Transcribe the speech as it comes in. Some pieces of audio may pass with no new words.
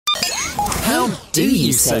do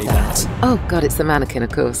you say that? Oh, God, it's the mannequin,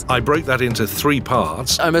 of course. I break that into 3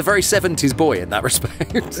 parts. I'm a very 70s boy in that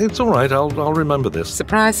respect. It's all right, I'll remember this.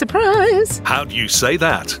 Surprise, surprise. How do you say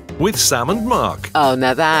that? With Sam and Mark. Oh,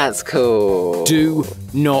 now that's cool. Do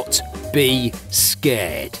not be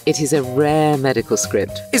scared. It is a rare medical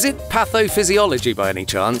script. Is it pathophysiology by any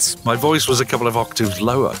chance? My voice was a couple of octaves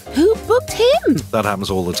lower. Who booked him? That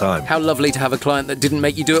happens all the time. How lovely to have a client that didn't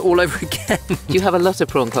make you do it all over again. You have a lot of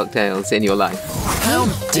prawn cocktails in your life. How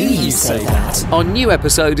do you say that? Our new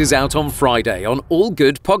episode is out on Friday on all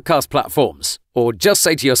good podcast platforms. Or just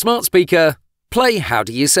say to your smart speaker, play How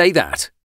Do You Say That?